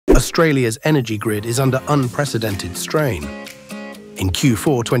Australia's energy grid is under unprecedented strain. In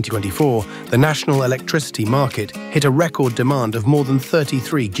Q4 2024, the national electricity market hit a record demand of more than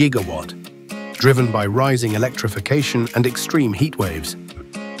 33 gigawatt, driven by rising electrification and extreme heat waves.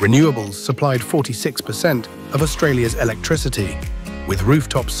 Renewables supplied 46% of Australia's electricity, with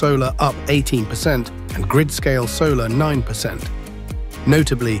rooftop solar up 18% and grid-scale solar 9%.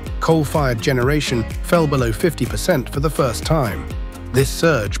 Notably, coal-fired generation fell below 50% for the first time. This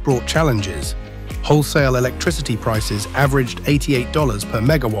surge brought challenges. Wholesale electricity prices averaged $88 per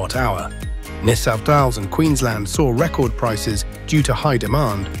megawatt hour. New South Wales and Queensland saw record prices due to high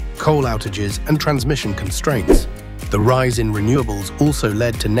demand, coal outages and transmission constraints. The rise in renewables also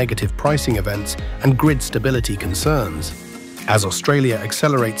led to negative pricing events and grid stability concerns. As Australia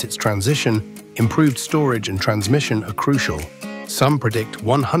accelerates its transition, improved storage and transmission are crucial. Some predict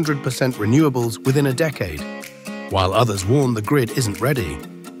 100% renewables within a decade, while others warn the grid isn't ready.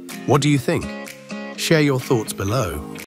 What do you think? Share your thoughts below.